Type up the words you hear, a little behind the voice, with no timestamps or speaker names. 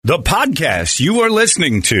The podcast you are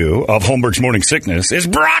listening to of Holmberg's Morning Sickness is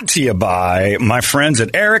brought to you by my friends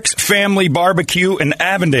at Eric's Family Barbecue in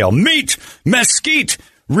Avondale. Meet, mesquite,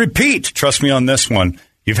 repeat. Trust me on this one.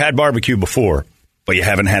 You've had barbecue before, but you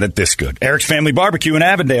haven't had it this good. Eric's Family Barbecue in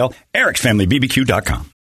Avondale,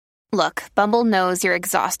 ericsfamilybbq.com. Look, Bumble knows you're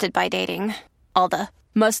exhausted by dating. All the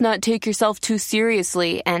must not take yourself too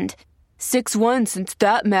seriously and 6'1" since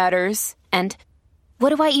that matters. And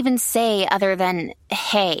what do I even say other than,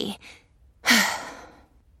 hey?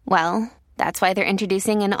 Well, that's why they're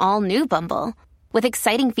introducing an all-new Bumble with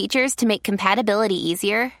exciting features to make compatibility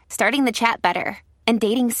easier, starting the chat better, and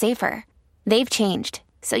dating safer. They've changed,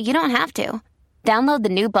 so you don't have to. Download the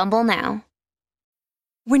new Bumble now.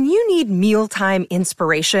 When you need mealtime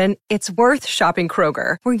inspiration, it's worth shopping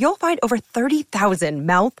Kroger, where you'll find over 30,000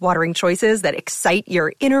 mouth-watering choices that excite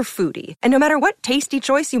your inner foodie. And no matter what tasty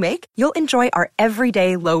choice you make, you'll enjoy our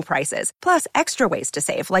everyday low prices, plus extra ways to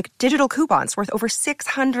save, like digital coupons worth over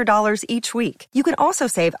 $600 each week. You can also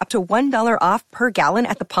save up to $1 off per gallon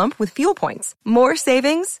at the pump with fuel points. More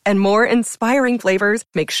savings and more inspiring flavors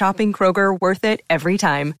make shopping Kroger worth it every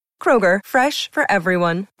time. Kroger, fresh for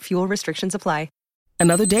everyone. Fuel restrictions apply.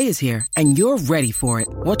 Another day is here, and you're ready for it.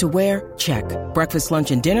 What to wear? Check. Breakfast, lunch,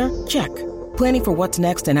 and dinner? Check. Planning for what's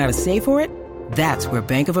next and how to save for it? That's where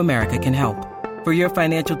Bank of America can help. For your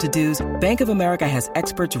financial to-dos, Bank of America has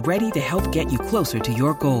experts ready to help get you closer to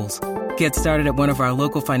your goals. Get started at one of our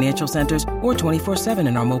local financial centers or 24/7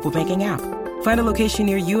 in our mobile banking app. Find a location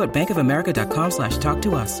near you at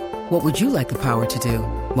bankofamerica.com/talktous. What would you like the power to do?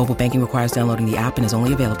 Mobile banking requires downloading the app and is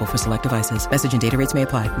only available for select devices. Message and data rates may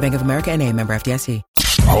apply. Bank of America N.A., member FDIC.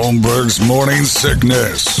 Holmberg's Morning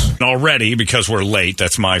Sickness. Already, because we're late,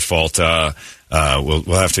 that's my fault. We'll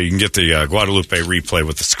have to. You can get the Guadalupe replay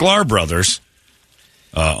with the Sklar brothers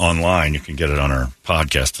online. You can get it on our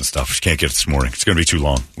podcast and stuff. Just can't get it this morning. It's going to be too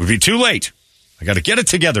long. We'd be too late. I got to get it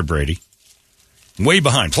together, Brady. Way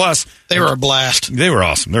behind. Plus, they were a blast. They were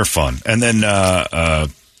awesome. They're fun. And then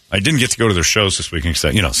I didn't get to go to their shows this weekend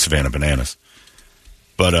because, Savannah Bananas.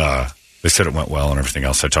 But they said it went well and everything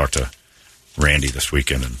else. I talked to Randy this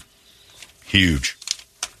weekend, and huge.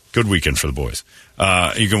 Good weekend for the boys.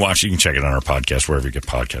 You can check it on our podcast, wherever you get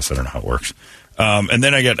podcasts. I don't know how it works. And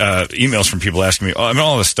then I get emails from people asking me,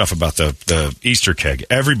 all this stuff about the Easter keg.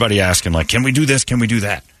 Everybody asking, like, can we do this? Can we do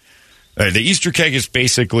that? The Easter keg is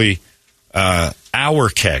basically our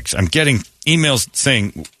kegs. I'm getting emails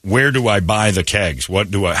saying, where do I buy the kegs?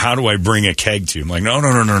 How do I bring a keg to you? I'm like, no.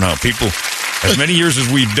 People, as many years as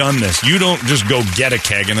we've done this, you don't just go get a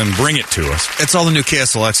keg and then bring it to us. It's all the new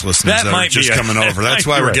KSLX listeners that are just coming over. That's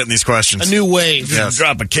why we're getting these questions. A new wave. Yes.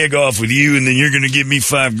 Drop a keg off with you, and then you're going to give me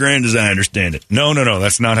 $5,000 as I understand it. No.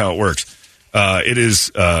 That's not how it works. It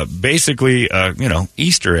is basically,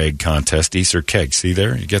 Easter egg contest, Easter keg. See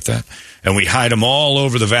there? You get that? And we hide them all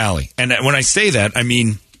over the valley. And when I say that, I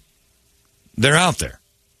mean they're out there.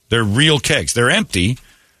 They're real kegs. They're empty,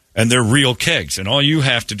 and they're real kegs. And all you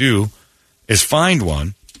have to do is find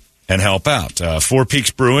one and help out. Four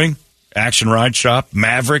Peaks Brewing, Action Ride Shop,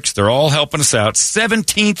 Mavericks, they're all helping us out.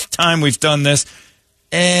 17th time we've done this.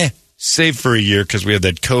 Save for a year because we had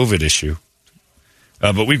that COVID issue.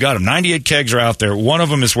 But we've got them. 98 kegs are out there. One of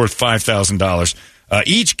them is worth $5,000.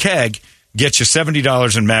 Each keg gets you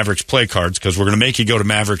 $70 in Mavericks play cards because we're going to make you go to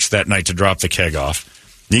Mavericks that night to drop the keg off.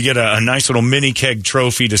 You get a nice little mini keg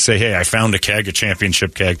trophy to say, hey, I found a keg, a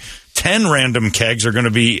championship keg. 10 random kegs are going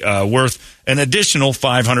to be worth an additional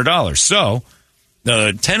 $500. So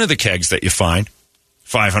 10 of the kegs that you find,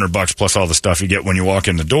 $500 plus all the stuff you get when you walk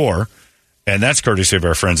in the door. And that's courtesy of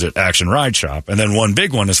our friends at Action Ride Shop. And then one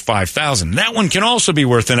big one is $5,000. That one can also be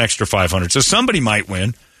worth an extra $500. So somebody might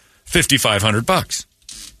win $5,500.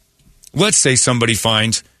 Let's say somebody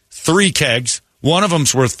finds 3 kegs. One of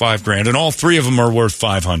them's worth $5,000, and all 3 of them are worth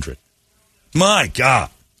 $500. My God,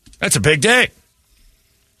 that's a big day.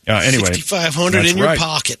 Anyway, $6,500 in your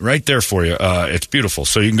pocket, right there for you. It's beautiful.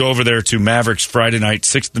 So you can go over there to Mavericks Friday night,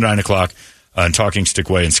 6 to 9 o'clock, on Talking Stick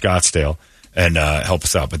Way in Scottsdale, and help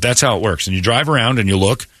us out. But that's how it works. And you drive around and you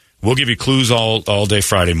look. We'll give you clues all day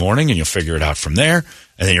Friday morning, and you'll figure it out from there.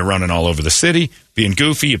 And then you're running all over the city, being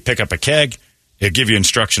goofy. You pick up a keg. It'll give you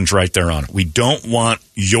instructions right there on it. We don't want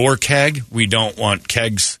your keg. We don't want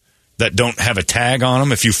kegs that don't have a tag on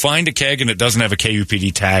them. If you find a keg and it doesn't have a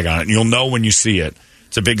KUPD tag on it, and you'll know when you see it,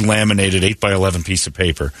 it's a big laminated 8x11 piece of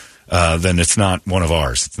paper, then it's not one of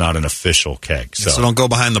ours. It's not an official keg. So don't go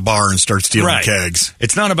behind the bar and start stealing kegs.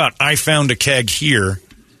 It's not about, I found a keg here,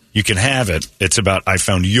 you can have it. It's about, I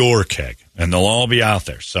found your keg, and they'll all be out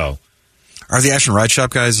there. So, are the Action Ride Shop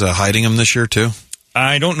guys hiding them this year, too?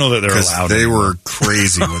 I don't know that they're allowed. They anymore. were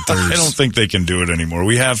crazy with theirs. I don't think they can do it anymore.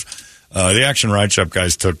 We have the Action Ride Shop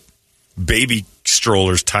guys took baby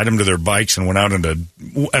strollers, tied them to their bikes, and went out and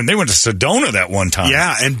they went to Sedona that one time.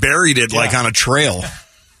 Yeah, and buried it like on a trail.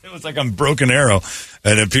 It was like on Broken Arrow,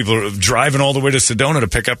 and then people are driving all the way to Sedona to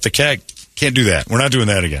pick up the keg. Can't do that. We're not doing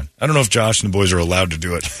that again. I don't know if Josh and the boys are allowed to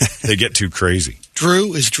do it. They get too crazy.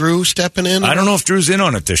 Is Drew stepping in? I don't know if Drew's in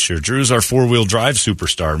on it this year. Drew's our 4-wheel drive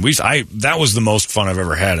superstar. And that was the most fun I've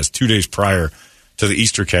ever had. Is 2 days prior to the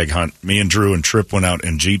Easter keg hunt, me and Drew and Tripp went out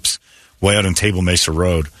in Jeeps way out on Table Mesa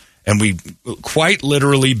Road, and we quite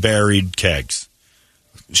literally buried kegs.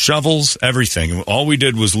 Shovels, everything. All we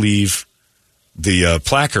did was leave the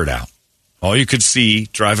placard out. All you could see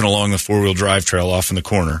driving along the 4-wheel drive trail off in the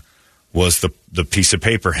corner was the piece of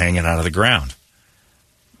paper hanging out of the ground.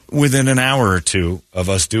 Within an hour or two of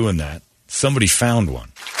us doing that, somebody found one.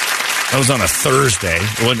 That was on a Thursday.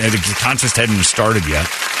 The contest hadn't even started yet.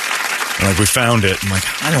 And we found it. I'm like,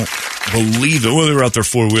 I don't believe it. Well, they were out there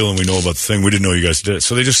 4-wheeling. We know about the thing. We didn't know you guys did it.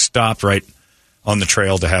 So they just stopped right on the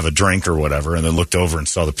trail to have a drink or whatever, and then looked over and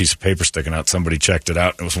saw the piece of paper sticking out. Somebody checked it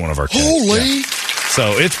out. It was one of our kegs. Holy! Yeah.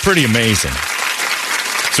 So it's pretty amazing.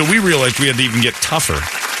 So we realized we had to even get tougher.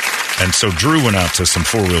 And so Drew went out to some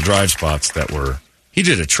 4-wheel drive spots he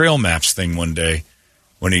did a trail maps thing one day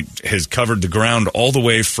when he has covered the ground all the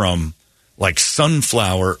way from like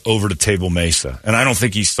Sunflower over to Table Mesa. And I don't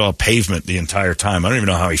think he saw pavement the entire time. I don't even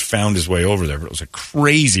know how he found his way over there, but it was a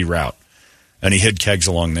crazy route. And he hid kegs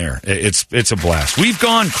along there. It's a blast. We've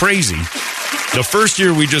gone crazy. The first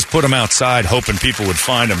year we just put them outside hoping people would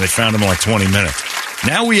find them. They found them in like 20 minutes.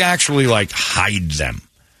 Now we actually hide them.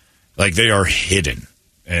 Like they are hidden.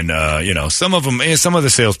 And, some of the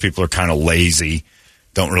salespeople are kind of lazy,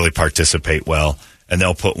 don't really participate well, and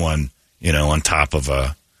they'll put one, on top of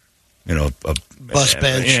a bus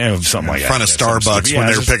bench. Something like that. In front of Starbucks when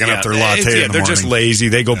they were picking up their latte in the morning. They're just lazy.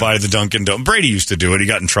 They go by the Dunkin' Donuts. Brady used to do it. He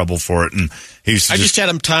got in trouble for it, and he used to I just had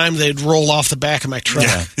them timed. They'd roll off the back of my truck.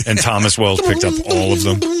 Yeah, and Thomas Wells picked up all of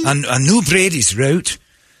them. I knew Brady's route.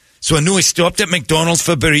 So I knew he stopped at McDonald's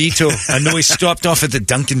for burrito. I know he stopped off at the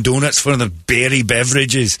Dunkin' Donuts for the berry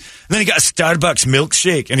beverages. And then he got a Starbucks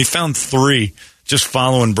milkshake, and he found 3 just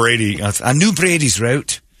following Brady. I knew Brady's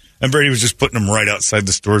route. And Brady was just putting them right outside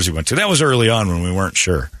the stores he went to. That was early on when we weren't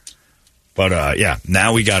sure. But,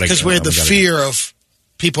 now we got to go. Because we had the fear of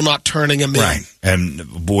people not turning them in. Right. And,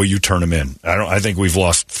 boy, you turn them in. I think we've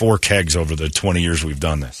lost 4 kegs over the 20 years we've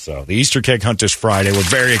done this. So the Easter keg hunt is Friday. We're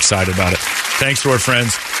very excited about it. Thanks to our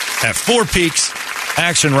friends at Four Peaks,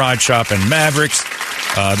 Action Ride Shop, and Mavericks.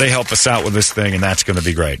 They help us out with this thing, and that's going to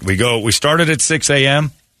be great. We started at 6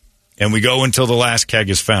 a.m., and we go until the last keg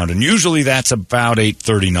is found. And usually that's about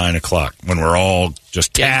 8:30, 9 o'clock when we're all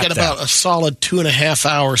just tapped out. You get about a solid 2.5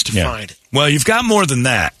 hours to find it. Well, you've got more than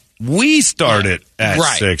that. We started at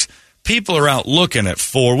 6. People are out looking at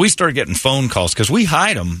 4. We started getting phone calls because we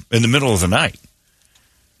hide them in the middle of the night.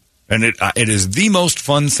 And it is the most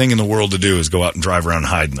fun thing in the world to do is go out and drive around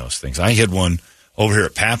hiding those things. I hid one over here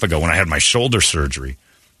at Papago when I had my shoulder surgery.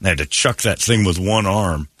 And I had to chuck that thing with one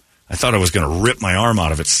arm. I thought I was going to rip my arm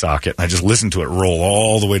out of its socket. And I just listened to it roll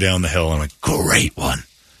all the way down the hill. And I'm like, great one.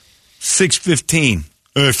 6:15.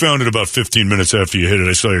 I found it about 15 minutes after you hit it.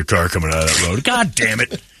 I saw your car coming out of that road. God damn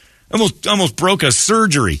it. Almost broke a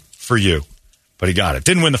surgery for you. But he got it.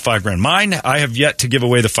 Didn't win the $5,000. Mine, I have yet to give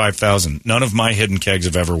away the $5,000. None of my hidden kegs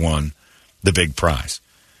have ever won the big prize.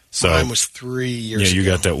 So mine was 3 years ago. Yeah, you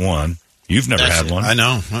got that one. You've never had one. I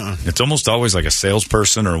know. It's almost always like a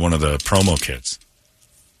salesperson or one of the promo kids.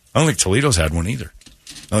 I don't think Toledo's had one either.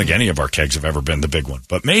 I don't think any of our kegs have ever been the big one.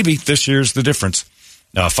 But maybe this year's the difference.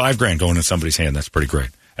 $5,000 going in somebody's hand. That's pretty great.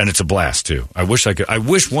 And it's a blast, too. I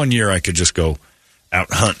wish one year I could just go out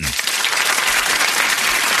hunting.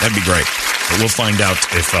 That'd be great. But we'll find out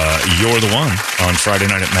if you're the one on Friday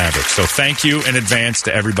night at Maverick. So thank you in advance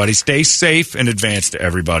to everybody. Stay safe in advance to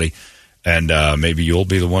everybody. And maybe you'll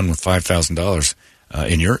be the one with $5,000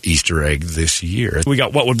 in your Easter egg this year. We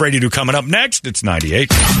got What Would Brady Do coming up next. It's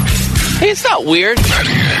 98. Hey, it's not weird.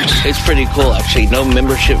 It's pretty cool, actually. No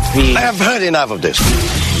membership fee. I have heard enough of this.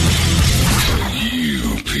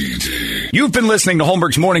 You've been listening to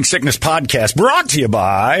Holmberg's Morning Sickness Podcast, brought to you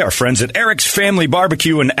by our friends at Eric's Family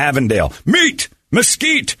Barbecue in Avondale. Meet,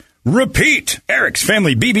 mesquite, repeat.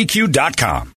 Eric'sFamilyBBQ.com.